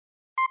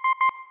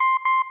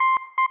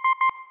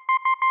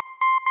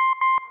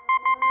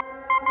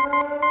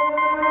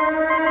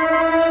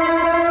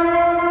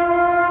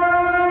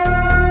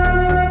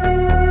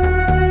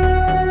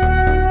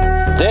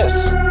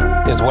This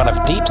is one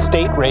of Deep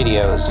State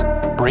Radio's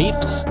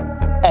briefs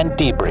and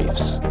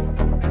debriefs.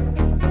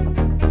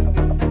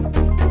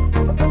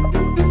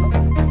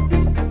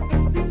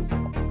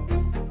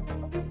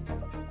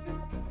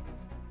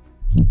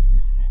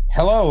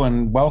 Hello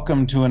and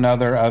welcome to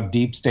another of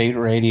Deep State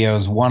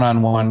Radio's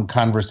one-on-one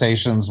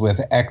conversations with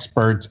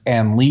experts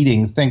and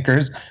leading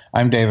thinkers.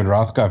 I'm David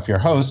Rothkopf, your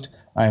host.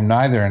 I'm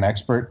neither an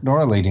expert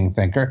nor a leading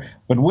thinker,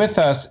 but with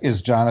us is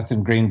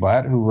Jonathan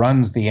Greenblatt, who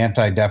runs the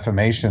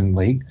Anti-Defamation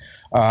League,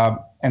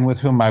 and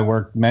with whom I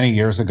worked many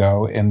years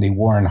ago in the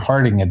Warren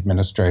Harding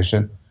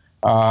administration,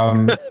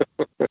 right?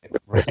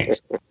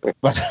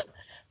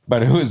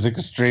 But who is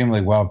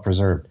extremely well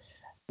preserved.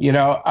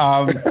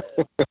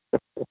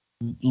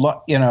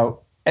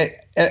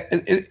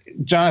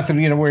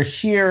 Jonathan, we're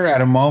here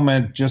at a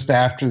moment just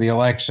after the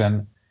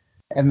election,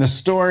 and the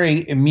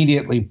story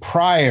immediately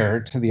prior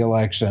to the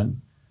election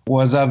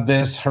was of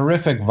this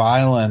horrific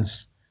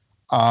violence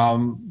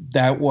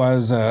that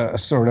was a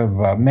sort of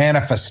a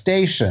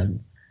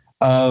manifestation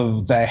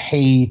of the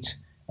hate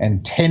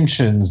and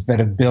tensions that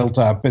have built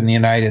up in the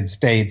United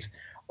States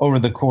over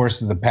the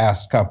course of the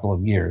past couple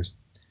of years.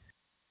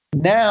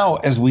 Now,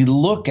 as we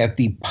look at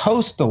the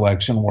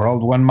post-election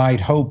world, one might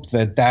hope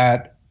that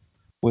that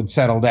would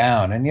settle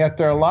down. And yet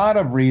there are a lot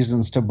of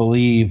reasons to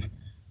believe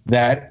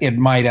that it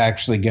might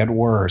actually get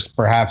worse,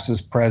 perhaps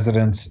as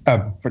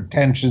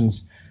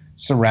tensions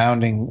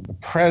surrounding the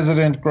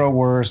president grow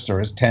worse, or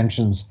as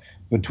tensions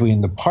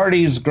between the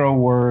parties grow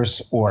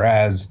worse, or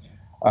as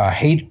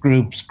hate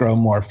groups grow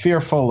more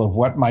fearful of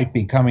what might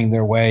be coming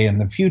their way in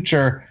the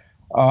future.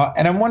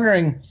 And I'm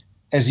wondering,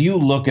 as you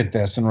look at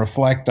this and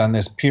reflect on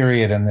this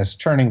period and this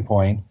turning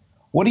point,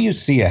 what do you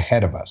see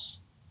ahead of us?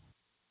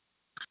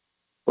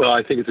 Well,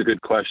 I think it's a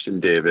good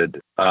question,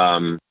 David.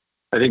 I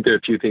think there are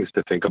a few things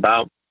to think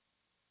about.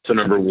 So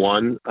number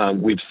one,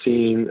 we've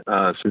seen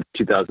since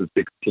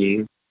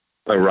 2016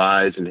 a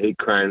rise in hate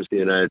crimes in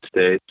the United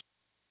States,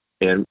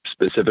 and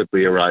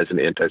specifically a rise in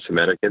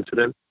anti-Semitic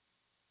incidents.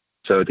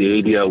 So at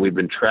the ADL, we've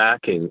been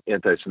tracking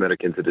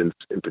anti-Semitic incidents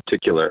in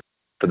particular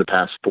for the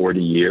past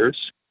 40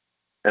 years.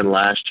 And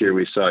last year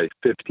we saw a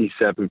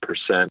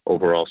 57%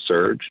 overall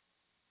surge,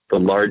 the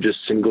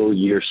largest single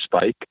year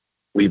spike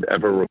we've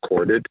ever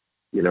recorded,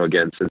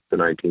 again, since the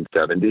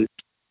 1970s.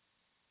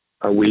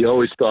 We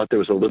always thought there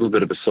was a little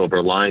bit of a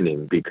silver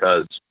lining,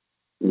 because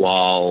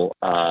while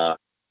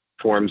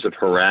forms of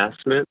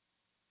harassment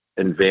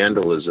and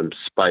vandalism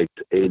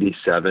spiked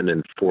 87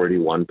 and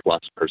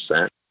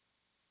 41+%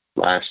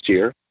 last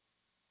year,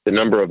 the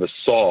number of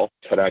assaults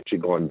had actually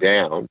gone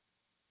down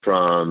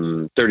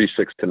from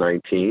 36 to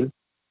 19.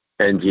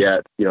 And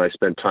yet, I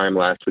spent time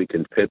last week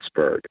in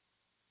Pittsburgh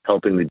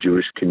helping the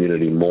Jewish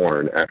community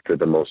mourn after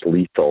the most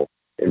lethal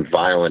and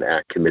violent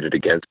act committed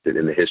against it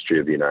in the history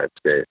of the United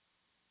States.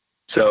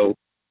 So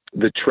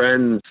the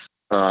trends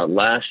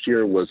last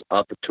year was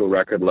up to a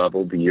record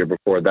level. The year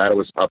before that, it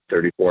was up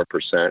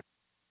 34%.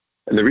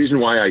 And the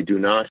reason why I do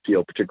not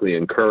feel particularly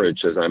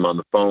encouraged as I'm on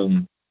the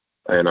phone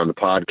and on the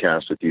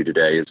podcast with you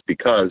today is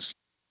because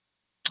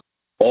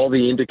all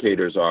the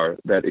indicators are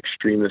that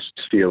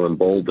extremists feel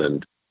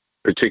emboldened,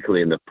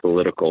 particularly in the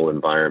political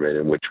environment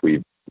in which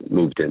we've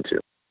moved into.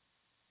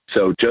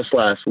 So just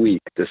last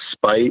week,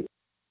 despite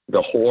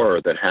the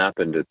horror that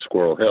happened at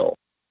Squirrel Hill,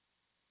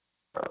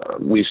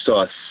 we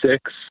saw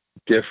 6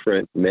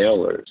 different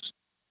mailers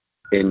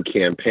in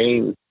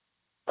campaign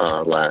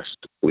last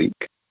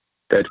week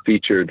that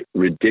featured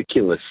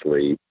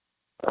ridiculously,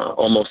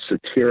 almost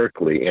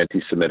satirically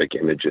anti-Semitic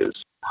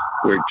images,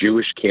 where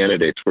Jewish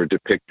candidates were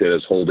depicted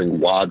as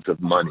holding wads of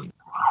money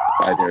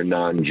by their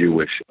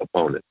non-Jewish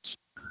opponents.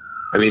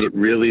 I mean, it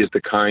really is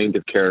the kind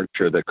of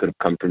caricature that could have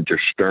come from Der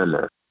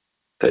Stürmer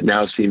that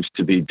now seems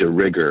to be de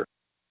rigueur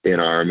in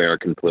our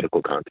American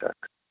political context.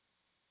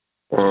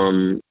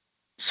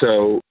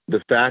 So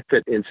the fact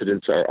that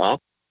incidents are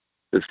up,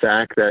 the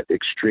fact that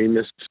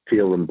extremists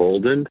feel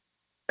emboldened,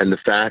 and the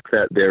fact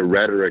that their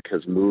rhetoric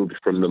has moved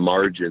from the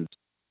margins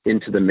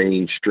into the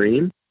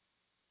mainstream,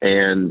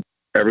 and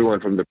everyone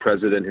from the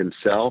president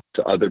himself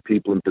to other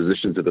people in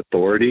positions of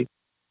authority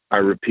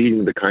are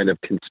repeating the kind of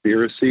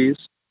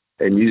conspiracies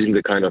and using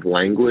the kind of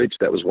language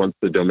that was once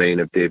the domain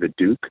of David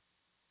Duke,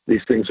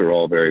 these things are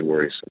all very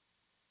worrisome.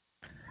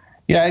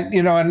 Yeah,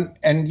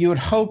 and you would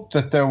hope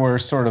that there were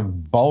sort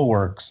of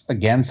bulwarks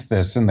against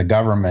this in the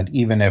government,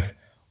 even if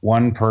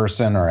one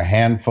person or a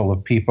handful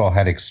of people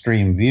had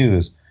extreme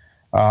views.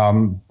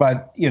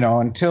 But,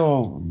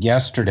 until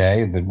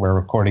yesterday, that we're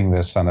recording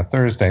this on a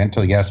Thursday,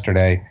 until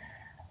yesterday,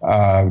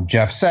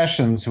 Jeff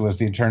Sessions, who was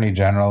the Attorney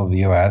General of the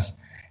U.S.,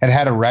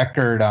 had a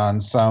record on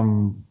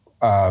some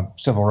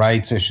civil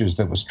rights issues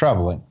that was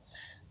troubling.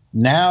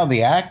 Now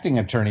the acting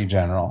Attorney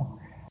General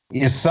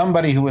is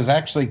somebody who was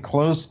actually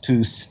close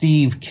to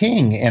Steve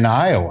King in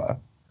Iowa.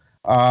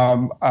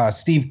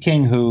 Steve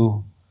King,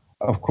 who,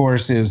 of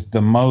course, is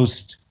the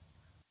most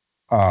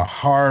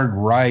hard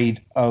right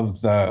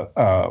of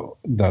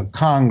the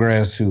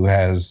Congress, who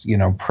has,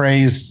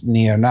 praised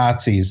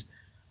neo-Nazis.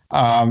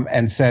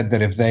 and said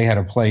that if they had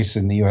a place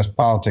in the U.S.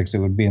 politics, it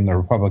would be in the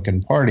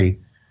Republican Party.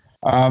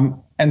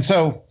 And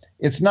so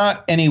it's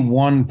not any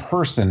one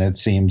person, it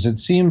seems. It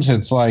seems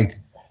it's like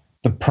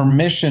the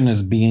permission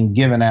is being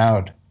given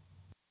out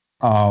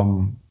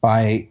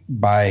by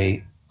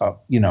a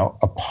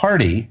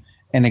party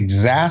and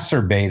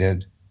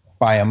exacerbated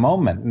by a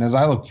moment. And as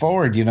I look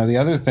forward, the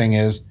other thing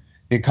is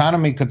the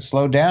economy could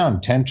slow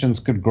down. Tensions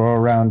could grow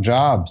around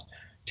jobs.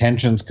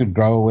 Tensions could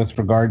grow with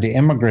regard to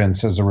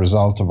immigrants as a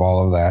result of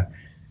all of that.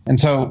 And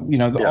so,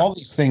 all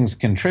these things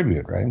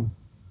contribute, right?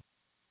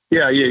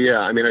 Yeah.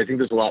 I mean, I think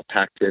there's a lot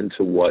packed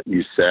into what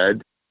you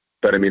said,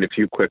 but I mean, a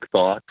few quick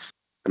thoughts.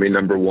 I mean,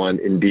 number one,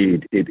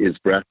 indeed, it is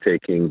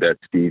breathtaking that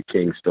Steve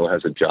King still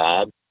has a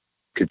job,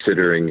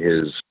 considering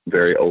his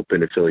very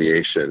open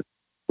affiliation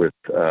with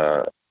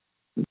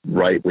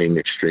right-wing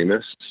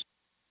extremists.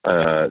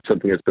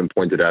 Something that's been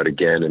pointed out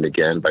again and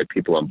again by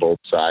people on both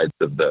sides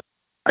of the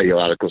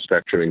ideological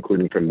spectrum,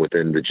 including from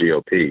within the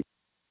GOP.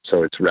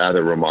 So it's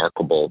rather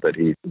remarkable that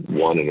he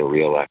won in a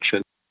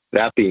re-election.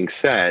 That being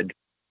said,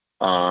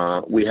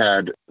 we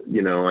had,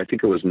 I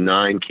think it was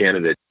 9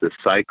 candidates this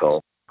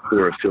cycle who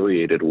are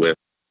affiliated with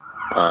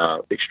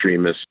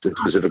extremist,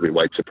 specifically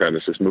white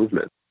supremacist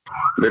movements.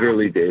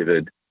 Literally,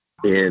 David,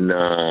 in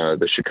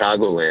the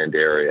Chicagoland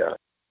area,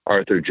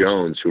 Arthur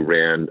Jones, who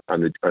ran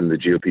on the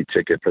GOP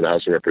ticket for the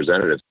House of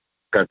Representatives,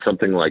 got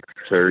something like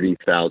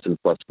 30,000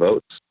 plus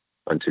votes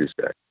on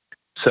Tuesday.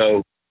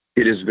 So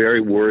it is very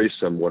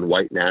worrisome when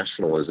white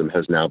nationalism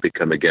has now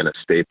become, again, a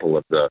staple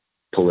of the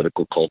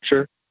political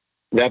culture.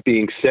 That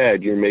being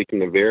said, you're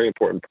making a very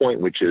important point,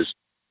 which is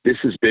this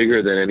is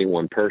bigger than any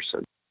one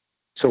person.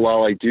 So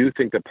while I do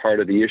think that part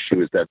of the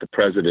issue is that the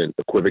president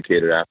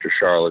equivocated after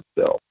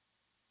Charlottesville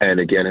and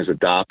again has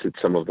adopted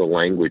some of the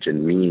language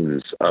and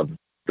means of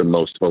the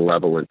most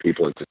malevolent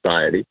people in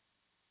society,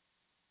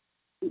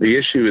 the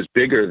issue is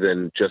bigger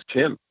than just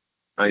him.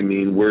 I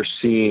mean, we're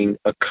seeing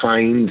a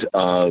kind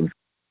of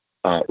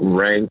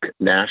rank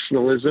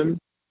nationalism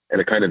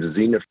and a kind of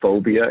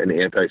xenophobia and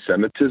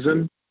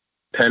anti-Semitism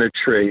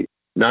penetrate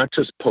not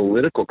just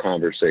political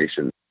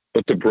conversation,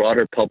 but the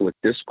broader public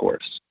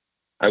discourse.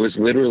 I was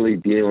literally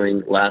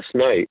dealing last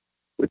night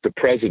with the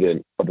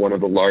president of one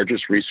of the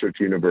largest research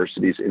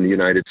universities in the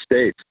United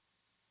States,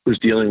 who's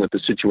dealing with the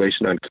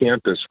situation on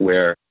campus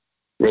where,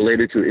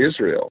 related to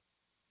Israel,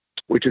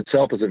 which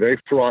itself is a very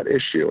fraught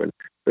issue, and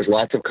there's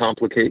lots of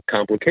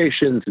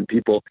complications, and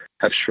people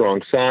have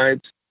strong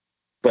sides,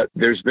 but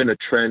there's been a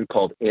trend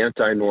called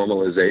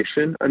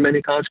anti-normalization on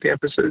many college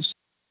campuses,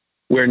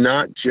 where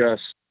not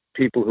just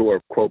people who are,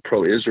 quote,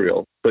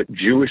 pro-Israel, but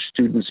Jewish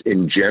students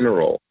in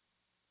general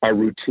are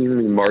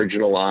routinely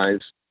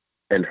marginalized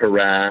and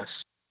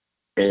harassed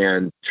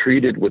and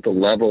treated with a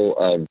level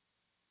of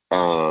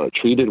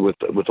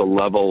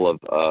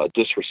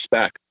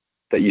disrespect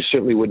that you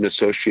certainly wouldn't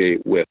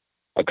associate with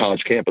a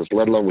college campus,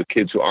 let alone with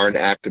kids who aren't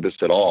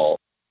activists at all,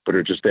 but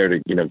are just there to,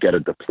 get a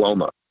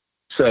diploma.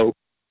 So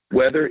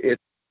whether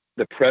it's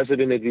the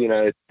president of the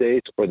United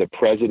States or the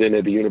president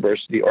of the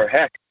university, or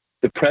heck,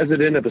 the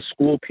president of a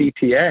school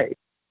PTA,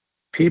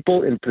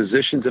 people in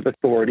positions of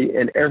authority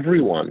and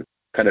everyone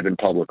kind of in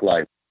public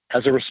life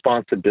has a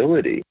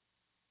responsibility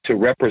to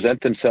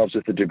represent themselves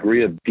with a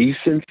degree of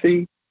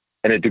decency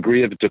and a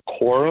degree of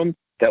decorum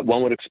that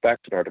one would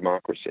expect in our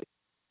democracy.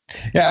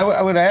 Yeah,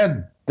 I would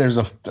add there's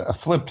a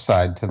flip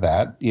side to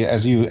that.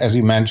 As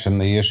you mentioned,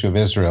 the issue of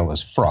Israel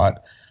is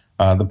fraught.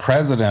 The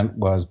president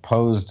was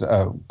posed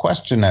a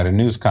question at a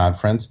news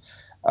conference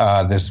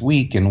this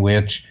week in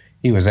which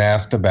he was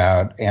asked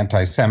about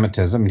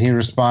anti-Semitism, and he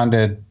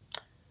responded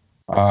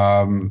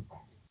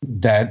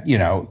that,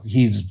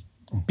 he's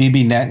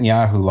Bibi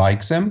Netanyahu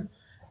likes him,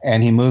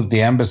 and he moved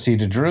the embassy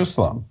to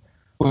Jerusalem,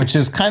 which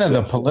is kind of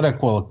the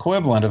political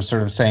equivalent of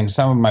sort of saying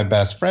some of my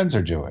best friends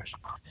are Jewish.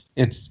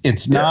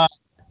 It's not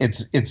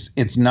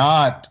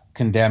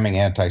condemning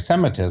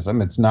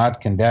anti-Semitism. It's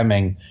not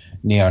condemning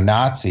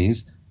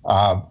neo-Nazis.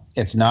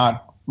 It's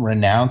not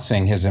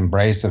renouncing his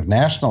embrace of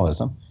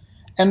nationalism.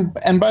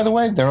 And by the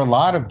way, there are a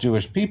lot of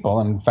Jewish people.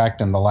 In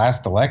fact, in the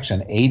last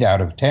election, 8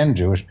 out of 10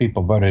 Jewish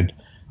people voted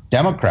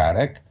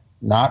Democratic,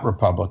 not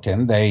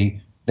Republican.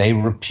 They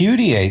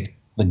repudiate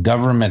the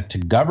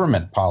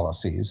government-to-government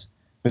policies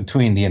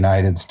between the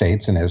United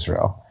States and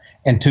Israel.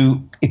 And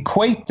to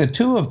equate the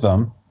two of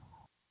them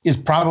is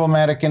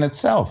problematic in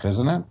itself,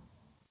 isn't it?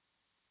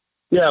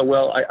 Yeah,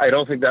 well, I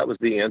don't think that was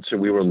the answer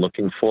we were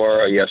looking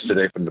for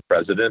yesterday from the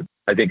president.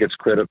 I think it's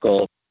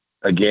critical,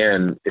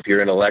 again, if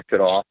you're in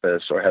elected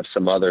office or have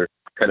some other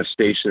kind of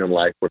station in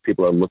life where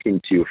people are looking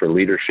to you for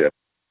leadership,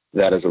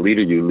 that as a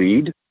leader you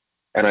lead.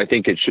 And I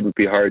think it shouldn't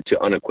be hard to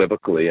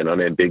unequivocally and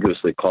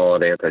unambiguously call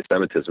out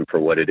anti-Semitism for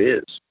what it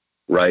is,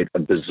 right? A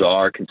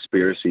bizarre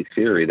conspiracy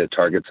theory that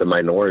targets a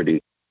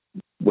minority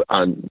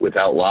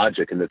without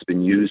logic and that's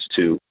been used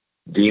to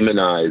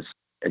demonize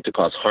and to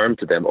cause harm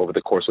to them over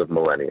the course of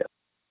millennia.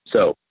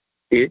 So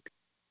it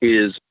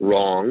is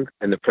wrong,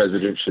 and the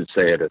president should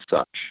say it as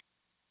such.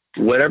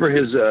 Whatever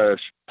his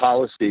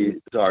policies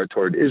are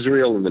toward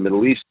Israel and the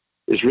Middle East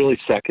is really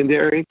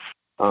secondary.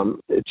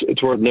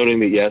 It's worth noting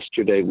that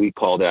yesterday we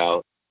called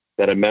out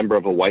that a member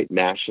of a white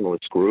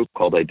nationalist group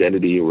called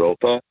Identity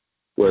Europa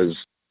was,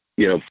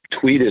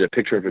 tweeted a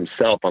picture of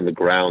himself on the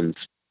grounds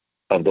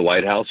of the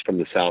White House from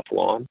the South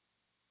Lawn.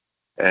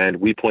 And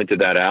we pointed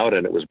that out,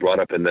 and it was brought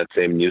up in that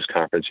same news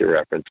conference you're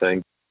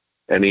referencing.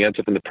 And the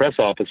answer from the press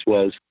office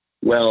was,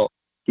 well,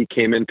 he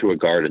came into a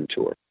garden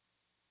tour.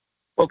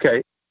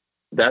 Okay,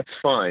 that's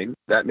fine.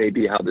 That may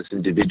be how this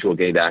individual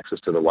gained access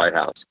to the White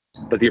House.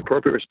 But the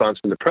appropriate response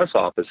from the press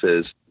office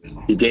is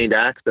he gained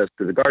access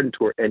to the garden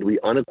tour, and we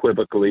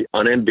unequivocally,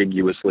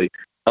 unambiguously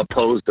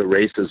oppose the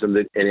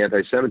racism and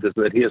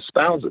anti-Semitism that he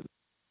espouses.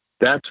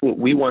 That's what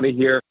we want to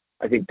hear.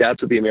 I think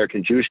that's what the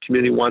American Jewish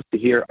community wants to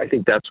hear. I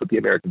think that's what the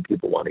American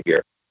people want to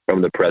hear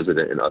from the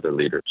president and other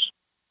leaders.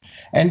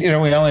 And, we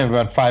only have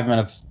about 5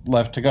 minutes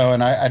left to go,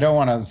 and I don't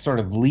want to sort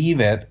of leave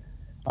it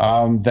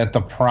that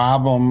the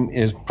problem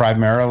is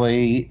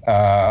primarily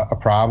a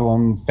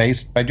problem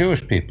faced by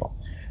Jewish people.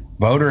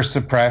 Voter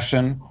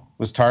suppression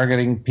was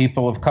targeting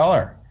people of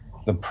color.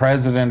 The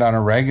president on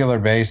a regular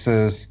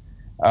basis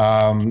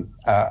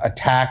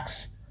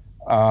attacks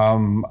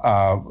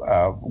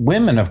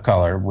women of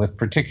color with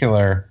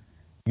particular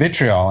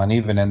vitriol, and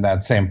even in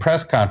that same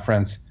press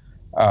conference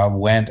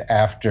went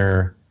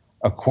after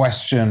a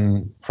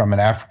question from an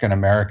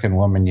African-American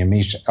woman,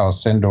 Yamiche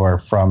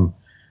El-Sindor from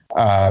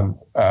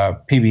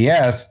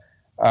PBS,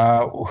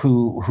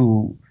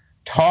 who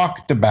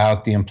talked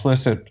about the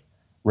implicit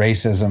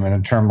racism in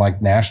a term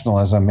like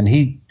nationalism, and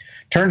he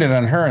turned it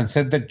on her and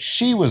said that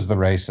she was the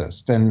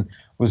racist and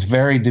was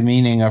very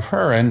demeaning of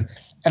her. And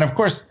of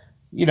course,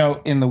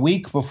 in the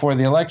week before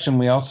the election,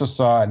 we also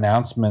saw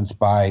announcements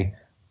by,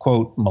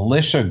 quote,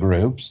 militia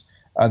groups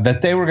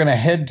that they were going to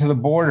head to the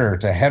border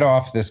to head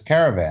off this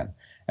caravan.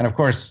 And of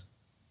course,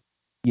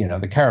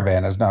 the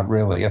caravan is not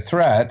really a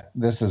threat.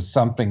 This is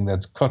something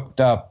that's cooked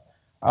up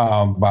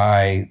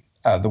by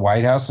the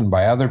White House and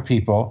by other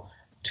people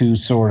to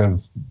sort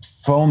of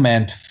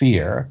foment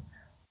fear.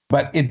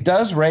 But it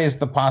does raise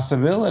the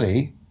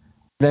possibility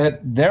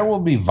that there will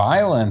be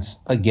violence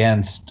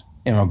against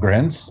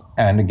immigrants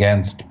and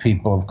against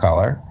people of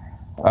color,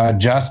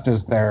 just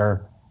as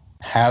there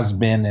has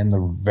been in the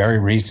very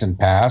recent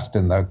past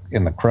in the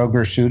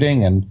Kroger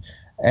shooting, and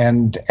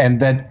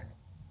that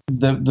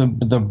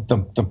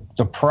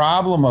the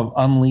problem of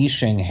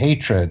unleashing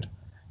hatred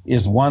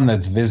is one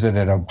that's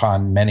visited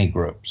upon many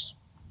groups.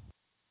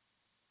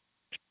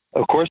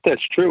 Of course,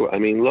 that's true. I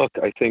mean, look,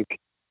 I think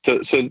so.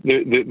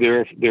 There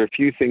are a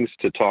few things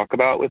to talk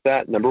about with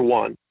that. Number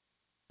one,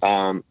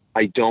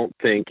 I don't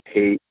think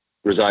hate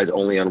resides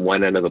only on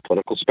one end of the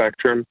political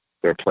spectrum.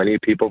 There are plenty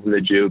of people from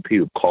the Jew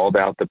who called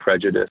out the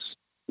prejudice.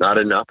 Not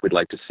enough. We'd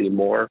like to see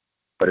more,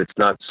 but it's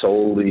not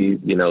solely,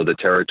 the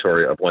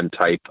territory of one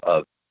type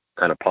of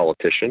kind of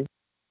politician.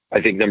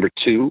 I think number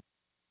two,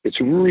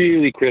 it's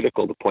really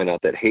critical to point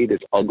out that hate is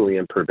ugly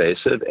and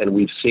pervasive, and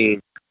we've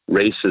seen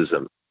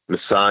racism,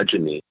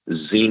 misogyny,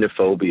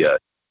 xenophobia,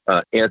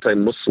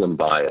 anti-Muslim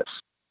bias,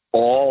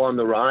 all on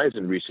the rise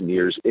in recent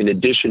years, in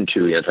addition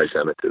to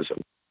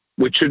anti-Semitism,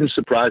 which shouldn't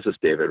surprise us,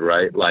 David,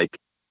 right? Like,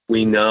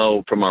 we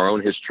know from our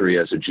own history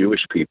as a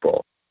Jewish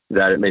people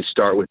that it may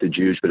start with the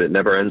Jews, but it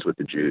never ends with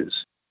the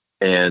Jews.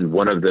 And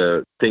one of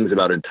the things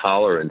about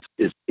intolerance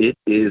is it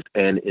is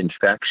an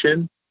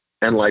infection,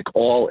 and like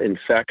all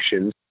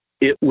infections,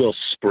 it will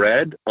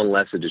spread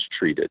unless it is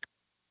treated.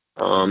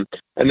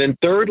 And then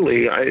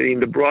thirdly, I mean,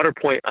 the broader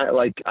point,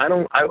 I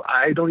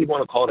don't even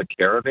want to call it a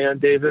caravan,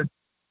 David,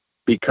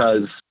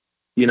 because,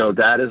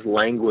 that is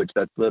language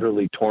that's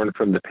literally torn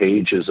from the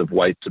pages of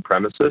white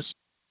supremacists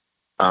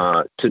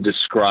to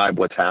describe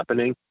what's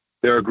happening.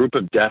 There are a group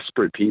of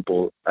desperate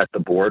people at the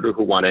border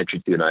who want entry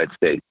to the United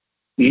States,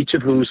 each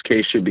of whose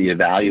case should be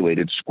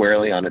evaluated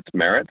squarely on its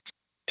merits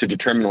to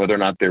determine whether or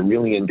not they're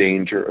really in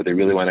danger or they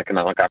really want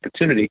economic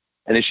opportunity,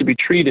 and they should be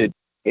treated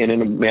in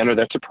a manner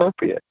that's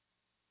appropriate.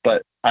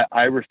 But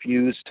I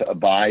refuse to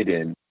abide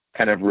in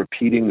kind of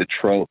repeating the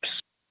tropes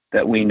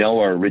that we know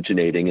are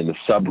originating in the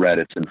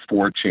subreddits and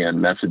 4chan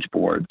message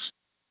boards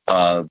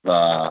of,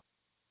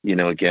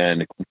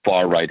 again,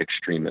 far-right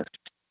extremists,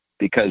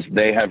 because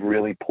they have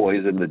really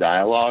poisoned the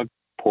dialogue,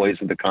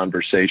 poisoned the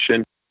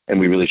conversation, and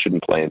we really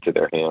shouldn't play into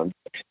their hands.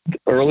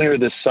 Earlier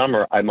this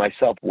summer, I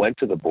myself went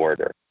to the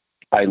border.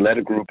 I led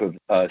a group of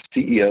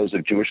CEOs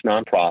of Jewish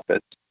nonprofits,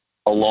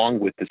 along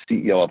with the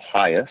CEO of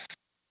Hias,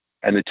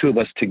 and the two of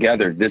us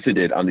together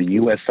visited on the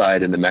U.S.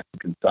 side and the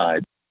Mexican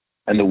side.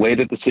 And the way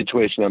that the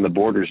situation on the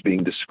border is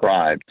being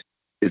described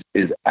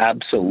is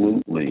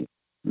absolutely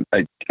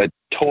a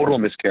total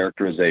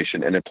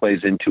mischaracterization, and it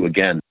plays into,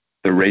 again,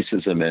 the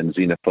racism and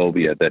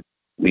xenophobia that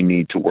we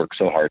need to work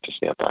so hard to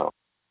stamp out.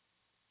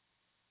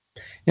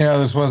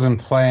 This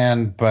wasn't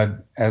planned,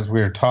 but as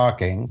we're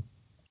talking,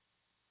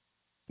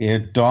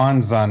 it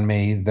dawns on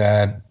me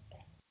that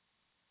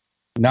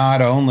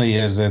not only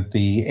is it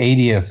the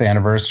 80th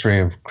anniversary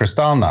of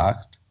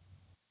Kristallnacht,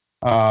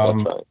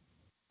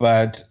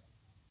 but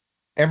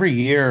every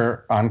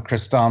year on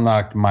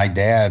Kristallnacht, my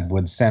dad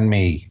would send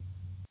me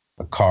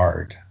a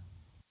card.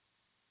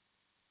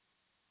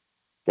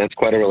 That's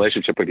quite a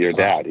relationship with your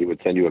dad. He would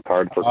send you a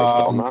card for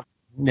Kristallnacht.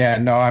 Yeah,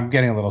 no, I'm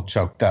getting a little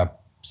choked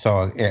up,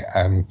 so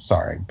I'm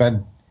sorry. But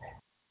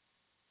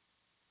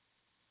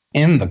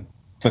in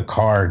the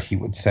card, he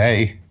would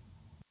say,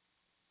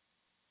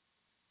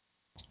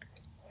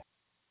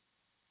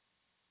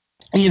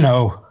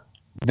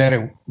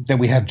 that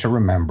we had to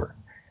remember.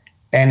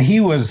 And he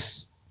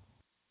was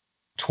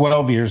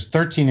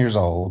 13 years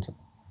old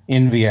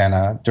in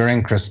Vienna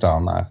during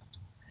Kristallnacht.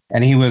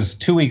 And he was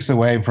 2 weeks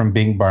away from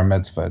being bar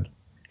mitzvahed.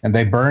 And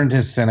they burned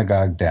his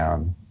synagogue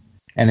down.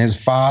 And his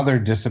father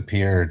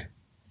disappeared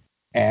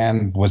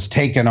and was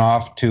taken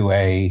off to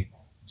a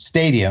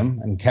stadium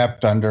and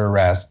kept under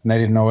arrest. And they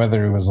didn't know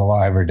whether he was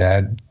alive or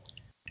dead.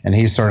 And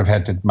he sort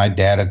of my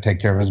dad had to take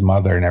care of his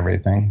mother and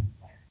everything.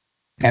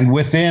 And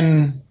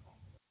within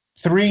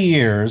 3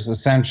 years,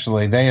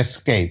 essentially, they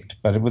escaped.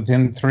 But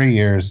within 3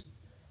 years,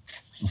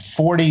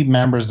 40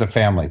 members of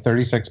family,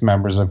 36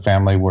 members of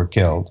family were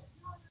killed.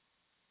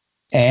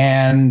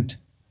 And,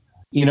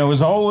 it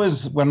was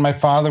always, when my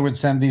father would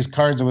send these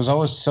cards, it was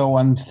always so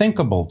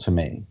unthinkable to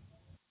me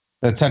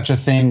that such a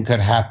thing could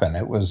happen.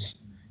 It was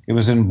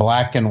in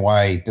black and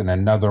white, in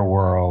another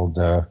world,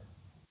 an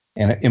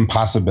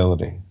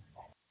impossibility.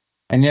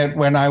 And yet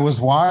when I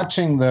was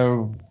watching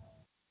the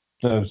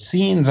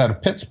scenes out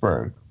of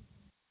Pittsburgh,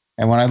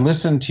 and when I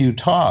listened to you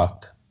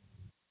talk,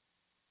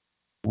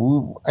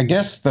 I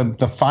guess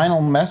the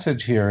final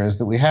message here is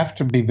that we have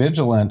to be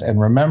vigilant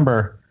and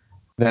remember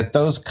that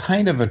those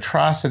kind of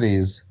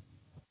atrocities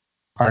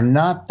are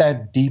not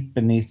that deep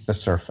beneath the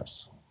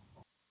surface.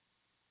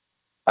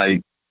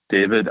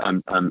 David,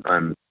 I'm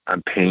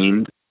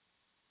pained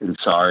and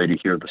sorry to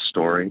hear the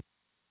story.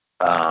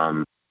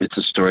 It's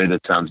a story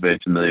that sounds very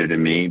familiar to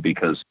me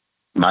because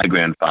my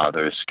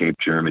grandfather escaped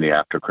Germany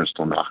after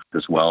Kristallnacht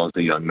as well as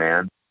a young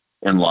man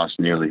and lost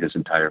nearly his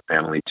entire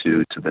family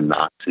to the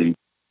Nazi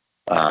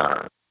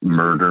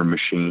murder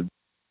machine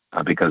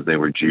because they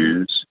were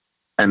Jews.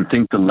 And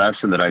think the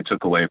lesson that I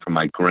took away from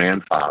my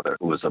grandfather,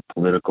 who was a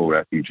political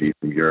refugee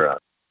from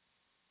Europe,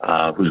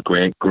 whose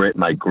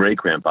my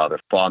great-grandfather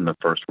fought in the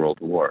First World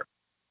War.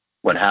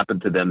 What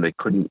happened to them, they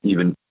couldn't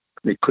even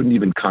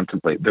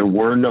contemplate. There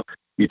were no,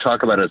 you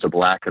talk about it as a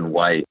black and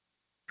white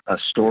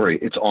story.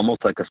 It's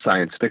almost like a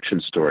science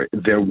fiction story.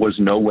 There was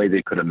no way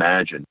they could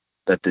imagine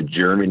that the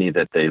Germany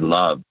that they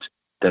loved,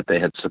 that they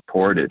had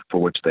supported,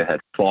 for which they had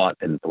fought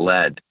and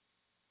bled,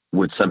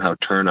 would somehow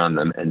turn on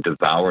them and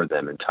devour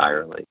them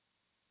entirely.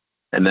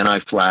 And then I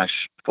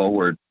flash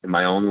forward in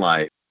my own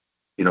life.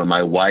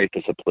 My wife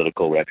is a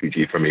political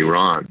refugee from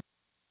Iran,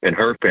 and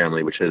her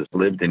family, which has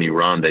lived in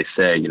Iran, they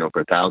say,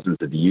 for thousands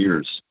of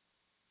years,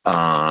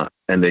 and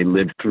they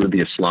lived through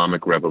the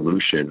Islamic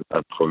Revolution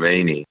of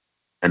Khomeini,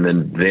 and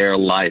then their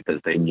life, as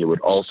they knew it,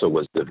 also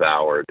was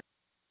devoured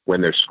when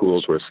their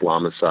schools were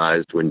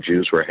Islamicized, when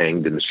Jews were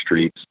hanged in the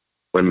streets,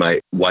 when my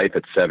wife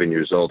at 7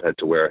 years old had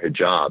to wear a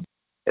hijab,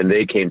 and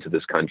they came to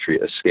this country,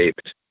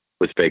 escaped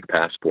with fake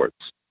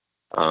passports,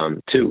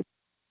 too.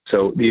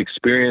 So the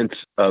experience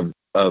of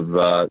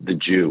the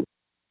Jew,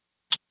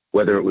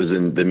 whether it was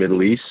in the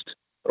Middle East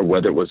or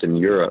whether it was in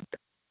Europe,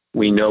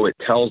 we know it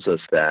tells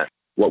us that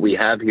what we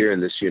have here in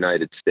this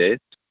United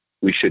States,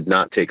 we should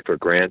not take for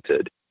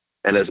granted.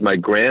 And as my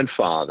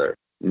grandfather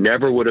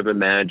never would have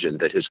imagined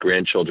that his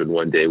grandchildren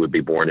one day would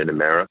be born in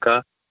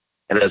America,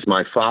 and as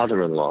my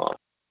father-in-law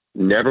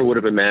never would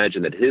have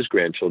imagined that his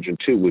grandchildren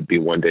too would be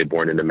one day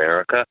born in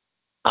America,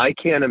 I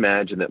can't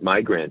imagine that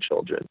my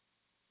grandchildren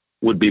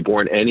would be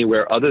born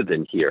anywhere other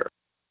than here.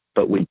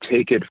 But we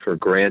take it for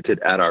granted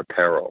at our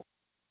peril.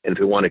 And if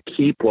we want to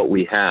keep what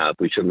we have,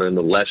 we should learn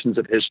the lessons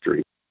of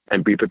history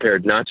and be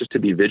prepared not just to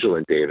be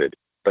vigilant, David,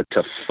 but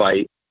to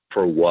fight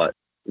for what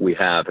we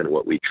have and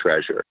what we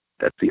treasure.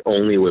 That's the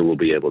only way we'll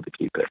be able to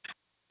keep it.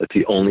 That's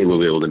the only way we'll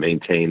be able to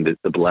maintain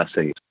the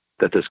blessings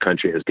that this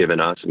country has given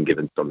us and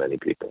given so many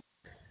people.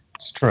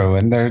 It's true.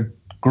 And there,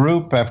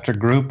 group after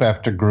group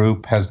after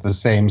group has the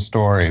same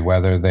story,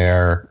 whether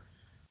they're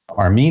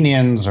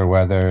Armenians or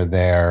whether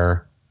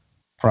they're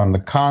from the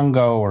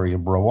Congo or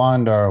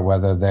Rwanda, or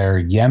whether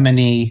they're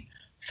Yemeni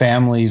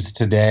families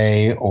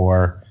today,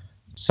 or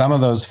some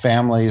of those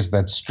families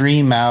that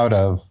stream out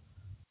of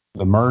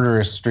the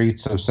murderous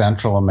streets of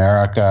Central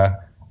America,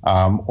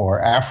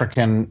 or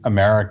African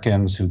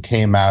Americans who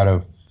came out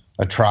of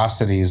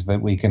atrocities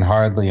that we can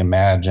hardly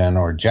imagine,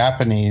 or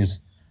Japanese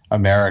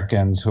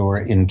Americans who were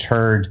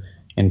interred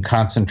in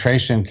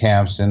concentration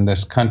camps in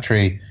this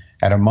country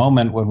at a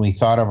moment when we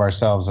thought of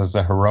ourselves as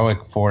a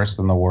heroic force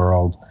in the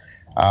world.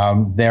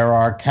 There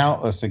are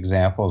countless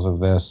examples of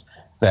this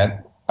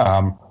that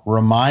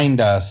remind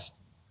us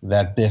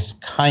that this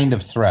kind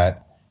of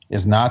threat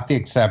is not the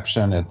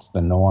exception, it's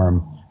the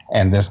norm,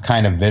 and this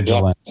kind of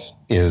vigilance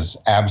is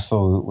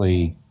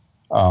absolutely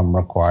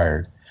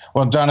required.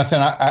 Well,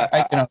 Jonathan,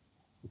 I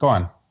go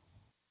on.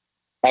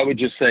 I would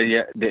just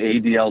say, the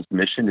ADL's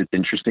mission is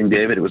interesting,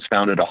 David. It was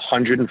founded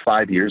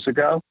 105 years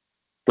ago,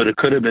 but it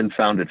could have been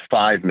founded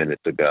 5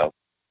 minutes ago.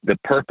 The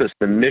purpose,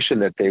 the mission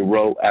that they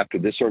wrote after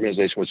this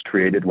organization was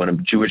created when a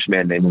Jewish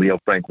man named Leo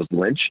Frank was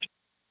lynched,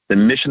 The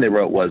mission they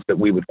wrote was that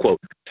we would,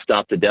 quote,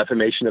 stop the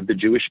defamation of the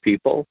Jewish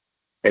people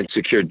and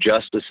secure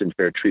justice and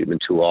fair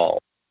treatment to all.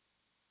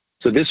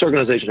 So this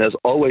organization has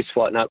always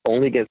fought not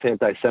only against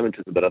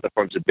anti-Semitism, but other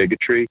forms of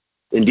bigotry.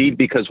 Indeed,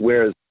 because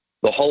whereas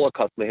the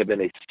Holocaust may have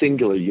been a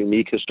singular,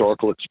 unique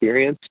historical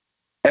experience,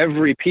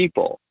 every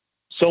people,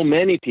 so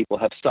many people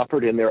have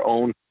suffered in their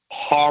own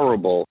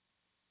horrible,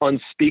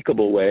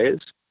 unspeakable ways.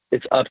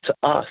 It's up to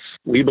us,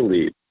 we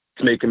believe,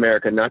 to make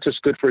America not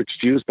just good for its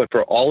Jews, but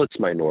for all its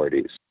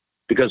minorities.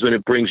 Because when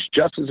it brings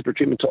justice and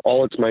treatment to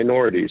all its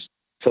minorities,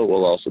 so it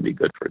will also be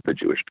good for the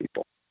Jewish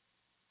people.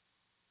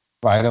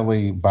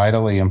 Vitally,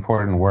 vitally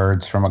important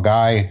words from a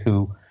guy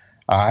who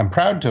I'm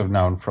proud to have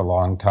known for a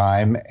long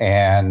time,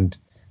 and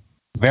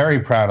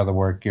very proud of the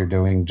work you're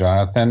doing,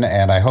 Jonathan.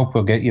 And I hope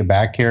we'll get you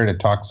back here to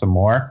talk some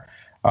more.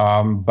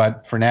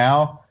 But for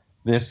now,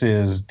 this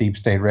is Deep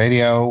State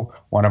Radio,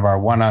 one of our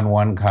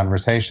one-on-one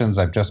conversations.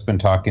 I've just been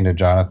talking to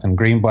Jonathan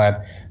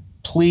Greenblatt.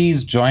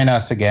 Please join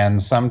us again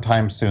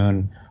sometime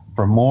soon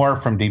for more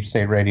from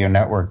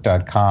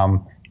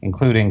DeepStateRadioNetwork.com,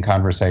 including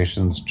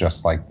conversations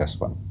just like this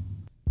one.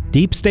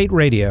 Deep State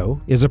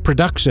Radio is a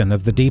production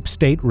of the Deep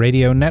State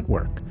Radio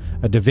Network,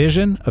 a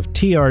division of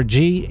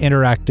TRG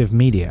Interactive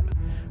Media.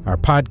 Our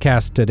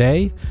podcast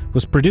today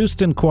was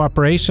produced in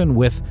cooperation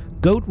with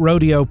Goat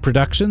Rodeo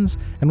Productions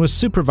and was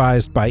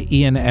supervised by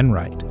Ian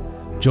Enright.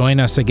 Join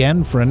us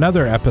again for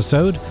another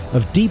episode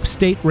of Deep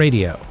State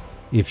Radio.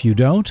 If you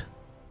don't,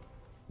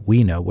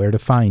 we know where to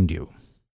find you.